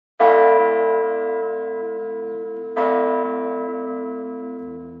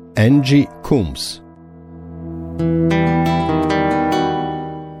Angie Coombs.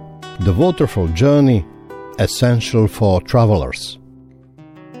 The Waterfall Journey, essential for travelers.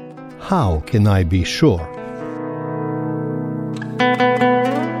 How can I be sure?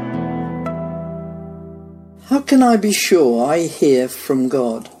 How can I be sure I hear from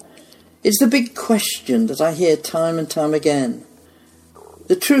God? It's the big question that I hear time and time again.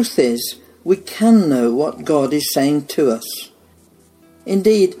 The truth is, we can know what God is saying to us.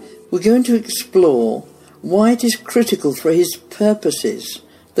 Indeed, we're going to explore why it is critical for His purposes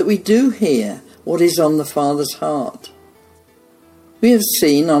that we do hear what is on the Father's heart. We have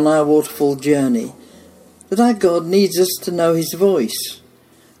seen on our waterfall journey that our God needs us to know His voice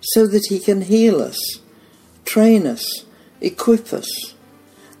so that He can heal us, train us, equip us,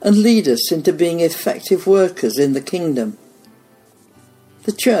 and lead us into being effective workers in the kingdom.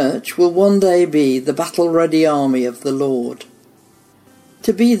 The church will one day be the battle-ready army of the Lord.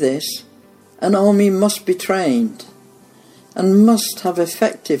 To be this, an army must be trained and must have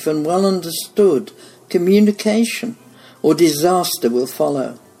effective and well-understood communication, or disaster will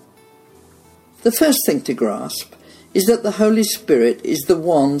follow. The first thing to grasp is that the Holy Spirit is the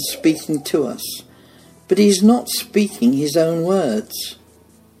one speaking to us, but He is not speaking His own words.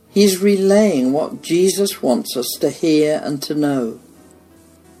 He is relaying what Jesus wants us to hear and to know.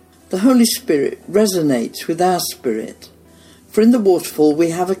 The Holy Spirit resonates with our spirit, for in the waterfall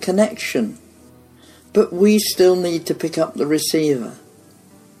we have a connection, but we still need to pick up the receiver.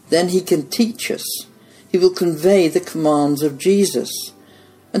 Then He can teach us. He will convey the commands of Jesus,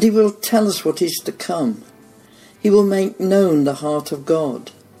 and He will tell us what is to come. He will make known the heart of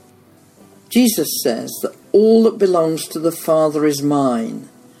God. Jesus says that all that belongs to the Father is mine,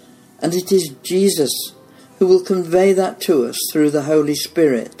 and it is Jesus who will convey that to us through the Holy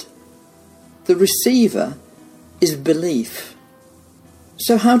Spirit. The receiver is belief.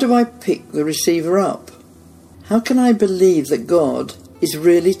 So how do I pick the receiver up? How can I believe that God is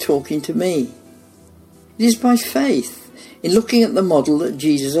really talking to me? It is by faith in looking at the model that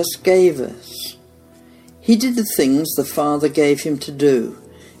Jesus gave us. He did the things the Father gave Him to do.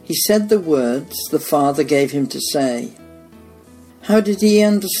 He said the words the Father gave Him to say. How did He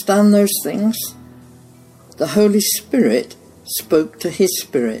understand those things? The Holy Spirit spoke to His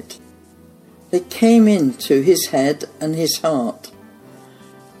spirit. They came into His head and His heart.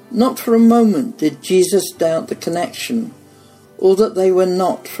 Not for a moment did Jesus doubt the connection, or that they were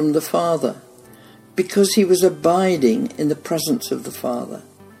not from the Father, because He was abiding in the presence of the Father.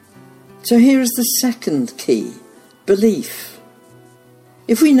 So here is the second key, belief.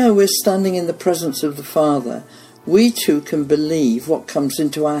 If we know we're standing in the presence of the Father, we too can believe what comes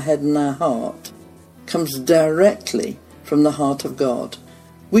into our head and our heart comes directly from the heart of God.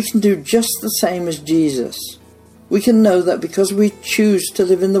 We can do just the same as Jesus. We can know that because we choose to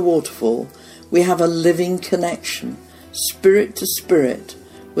live in the waterfall, we have a living connection, spirit to spirit,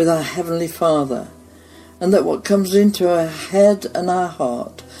 with our Heavenly Father, and that what comes into our head and our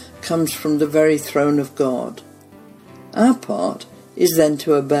heart comes from the very throne of God. Our part is then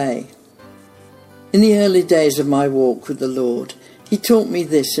to obey. In the early days of my walk with the Lord, He taught me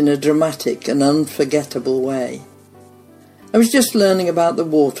this in a dramatic and unforgettable way. I was just learning about the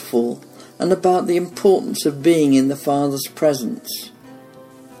waterfall and about the importance of being in the Father's presence.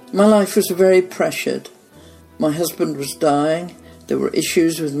 My life was very pressured. My husband was dying. There were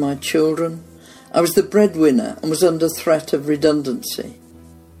issues with my children. I was the breadwinner and was under threat of redundancy.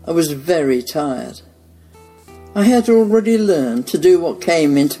 I was very tired. I had already learned to do what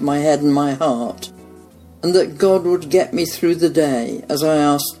came into my head and my heart, and that God would get me through the day as I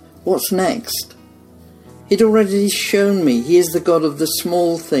asked, "What's next?" He'd already shown me He is the God of the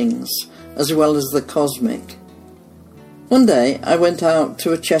small things as well as the cosmic. One day I went out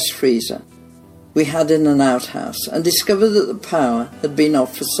to a chest freezer we had in an outhouse and discovered that the power had been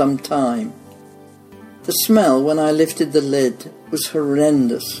off for some time. The smell when I lifted the lid was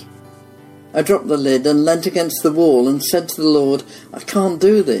horrendous. I dropped the lid and leant against the wall and said to the Lord, "I can't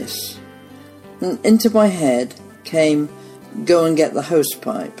do this." And into my head came, "Go and get the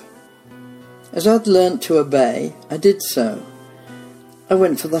hosepipe." As I'd learnt to obey, I did so. I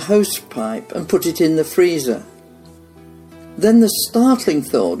went for the hosepipe and put it in the freezer. Then the startling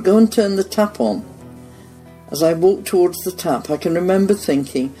thought, "Go and turn the tap on." As I walked towards the tap, I can remember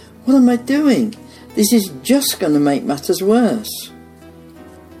thinking, "What am I doing? This is just going to make matters worse."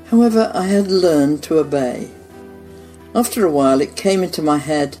 However, I had learned to obey. After a while, it came into my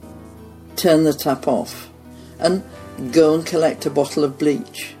head, "Turn the tap off," and "Go and collect a bottle of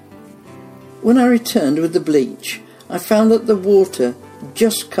bleach." When I returned with the bleach, I found that the water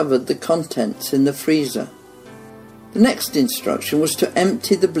just covered the contents in the freezer. The next instruction was to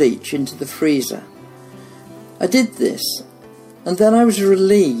empty the bleach into the freezer. I did this, and then I was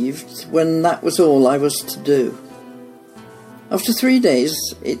relieved when that was all I was to do. After 3 days,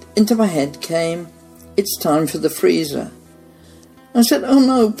 into my head came, "It's time for the freezer." I said, "Oh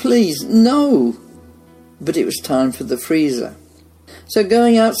no, please, no!" But it was time for the freezer. So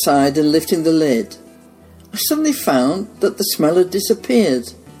going outside and lifting the lid, I suddenly found that the smell had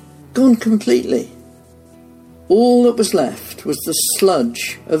disappeared, gone completely. All that was left was the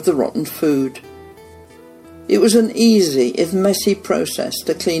sludge of the rotten food. It was an easy, if messy, process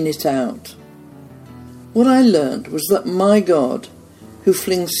to clean it out. What I learned was that my God, who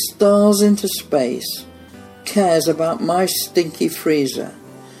flings stars into space, cares about my stinky freezer,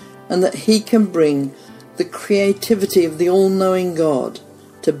 and that he can bring the creativity of the all-knowing God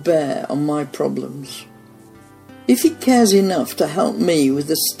to bear on my problems. If he cares enough to help me with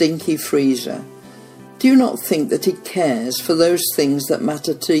the stinky freezer, do you not think that he cares for those things that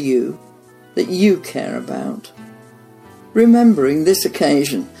matter to you, that you care about? Remembering this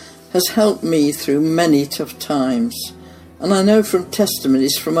occasion has helped me through many tough times, and I know from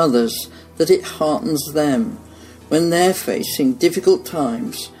testimonies from others that it heartens them when they're facing difficult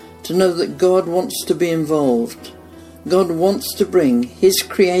times to know that God wants to be involved. God wants to bring his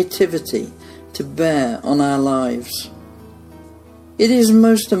creativity to bear on our lives. It is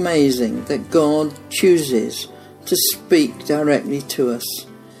most amazing that God chooses to speak directly to us,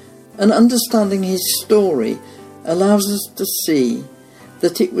 and understanding his story allows us to see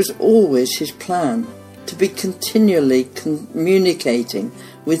that it was always his plan to be continually communicating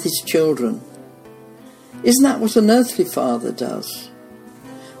with his children. Isn't that what an earthly father does?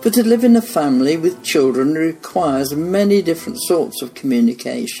 But to live in a family with children requires many different sorts of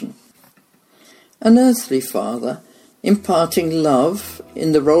communication. An earthly father, imparting love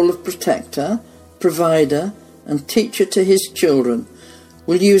in the role of protector, provider, and teacher to his children,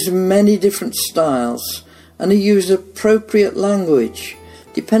 will use many different styles and use appropriate language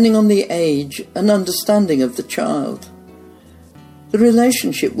depending on the age and understanding of the child. The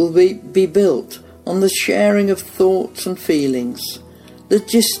relationship will be built on the sharing of thoughts and feelings,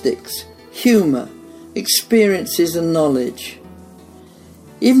 logistics, humour, experiences and knowledge.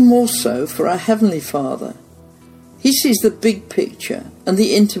 Even more so for our Heavenly Father. He sees the big picture and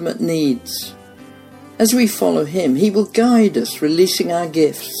the intimate needs. As we follow him, he will guide us, releasing our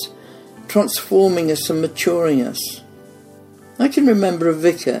gifts, transforming us and maturing us. I can remember a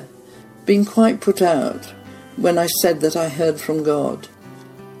vicar being quite put out when I said that I heard from God.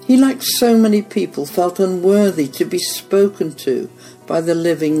 He, like so many people, felt unworthy to be spoken to by the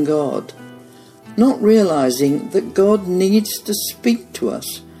living God, not realizing that God needs to speak to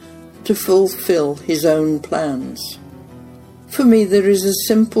us to fulfill his own plans. For me, there is a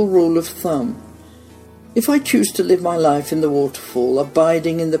simple rule of thumb. If I choose to live my life in the waterfall,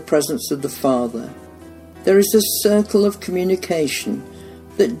 abiding in the presence of the Father, there is a circle of communication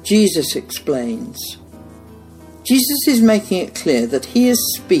that Jesus explains. Jesus is making it clear that he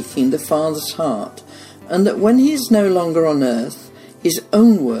is speaking the Father's heart, and that when he is no longer on earth, his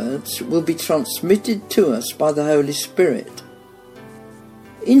own words will be transmitted to us by the Holy Spirit.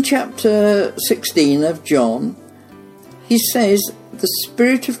 In chapter 16 of John, he says the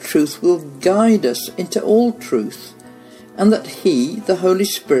Spirit of truth will guide us into all truth, and that he, the Holy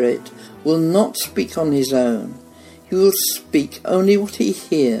Spirit, will not speak on his own. He will speak only what he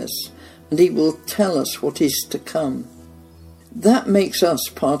hears, and he will tell us what is to come. That makes us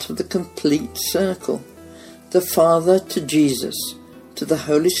part of the complete circle, the Father to Jesus, to the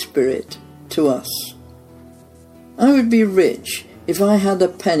Holy Spirit, to us. I would be rich if I had a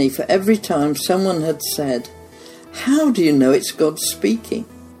penny for every time someone had said, "How do you know it's God speaking?"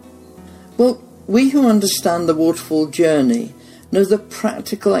 Well, we who understand the waterfall journey know the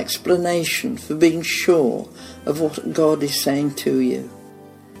practical explanation for being sure of what God is saying to you.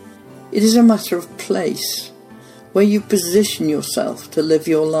 It is a matter of place, where you position yourself to live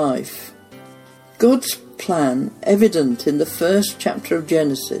your life. God's plan, evident in the first chapter of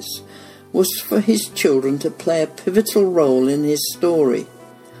Genesis, was for his children to play a pivotal role in his story.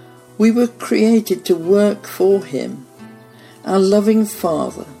 We were created to work for him, our loving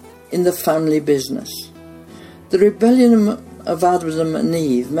Father, in the family business. The rebellion of Adam and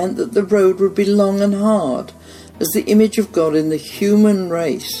Eve meant that the road would be long and hard, as the image of God in the human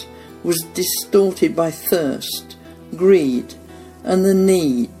race was distorted by thirst, greed, and the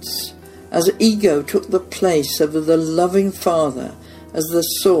needs, as ego took the place of the loving Father as the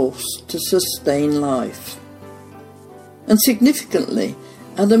source to sustain life. And significantly,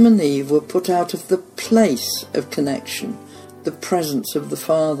 Adam and Eve were put out of the place of connection, the presence of the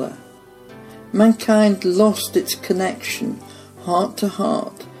Father. mankind lost its connection, heart to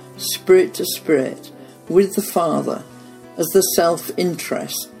heart, spirit to spirit, with the Father, as the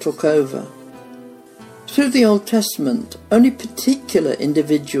self-interest took over. Through the Old Testament, only particular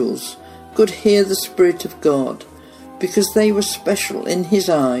individuals could hear the Spirit of God because they were special in His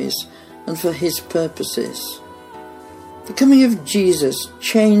eyes and for His purposes. The coming of Jesus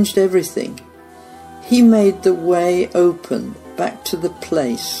changed everything. He made the way open back to the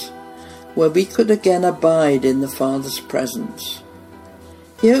place where we could again abide in the Father's presence.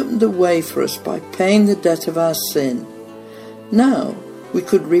 He opened the way for us by paying the debt of our sin. Now we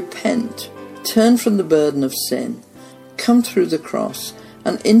could repent, turn from the burden of sin, come through the cross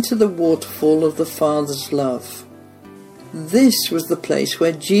and into the waterfall of the Father's love. This was the place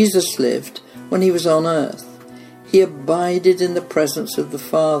where Jesus lived when He was on earth. He abided in the presence of the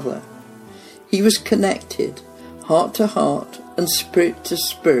Father. He was connected, heart to heart and spirit to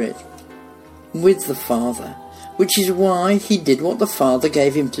spirit, with the Father, which is why He did what the Father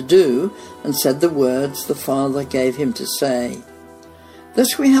gave Him to do and said the words the Father gave Him to say.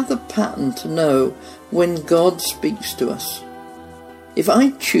 Thus we have the pattern to know when God speaks to us. If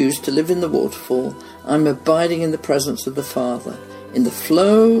I choose to live in the waterfall, I'm abiding in the presence of the Father, in the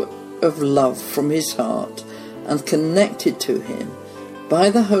flow of love from His heart, and connected to Him by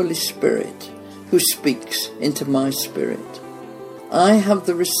the Holy Spirit, who speaks into my spirit. I have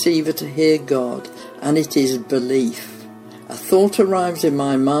the receiver to hear God, and it is belief. A thought arrives in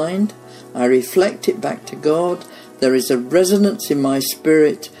my mind, I reflect it back to God, there is a resonance in my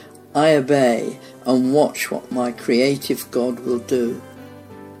spirit, I obey and watch what my creative God will do.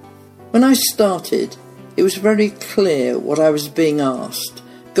 When I started, it was very clear what I was being asked.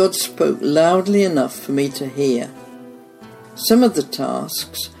 God spoke loudly enough for me to hear. Some of the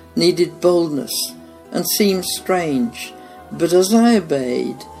tasks needed boldness and seemed strange, but as I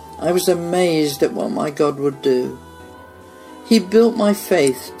obeyed, I was amazed at what my God would do. He built my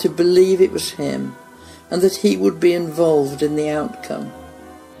faith to believe it was Him and that He would be involved in the outcome.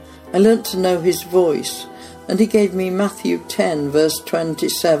 I learnt to know His voice, and He gave me Matthew 10 verse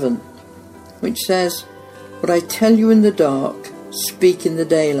 27, which says, "What I tell you in the dark, speak in the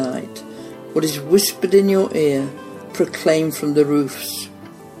daylight. What is whispered in your ear, proclaim from the roofs."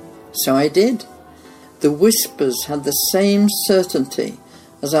 So I did. The whispers had the same certainty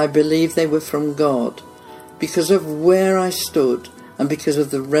as I believed they were from God, because of where I stood and because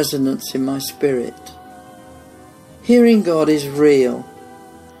of the resonance in my spirit. Hearing God is real.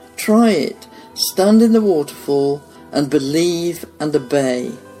 Try it. Stand in the waterfall and believe and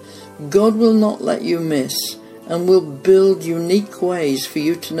obey. God will not let you miss and will build unique ways for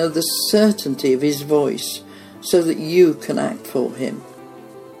you to know the certainty of His voice so that you can act for Him.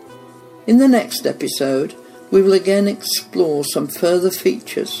 In the next episode, we will again explore some further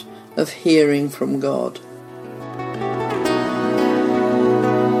features of hearing from God.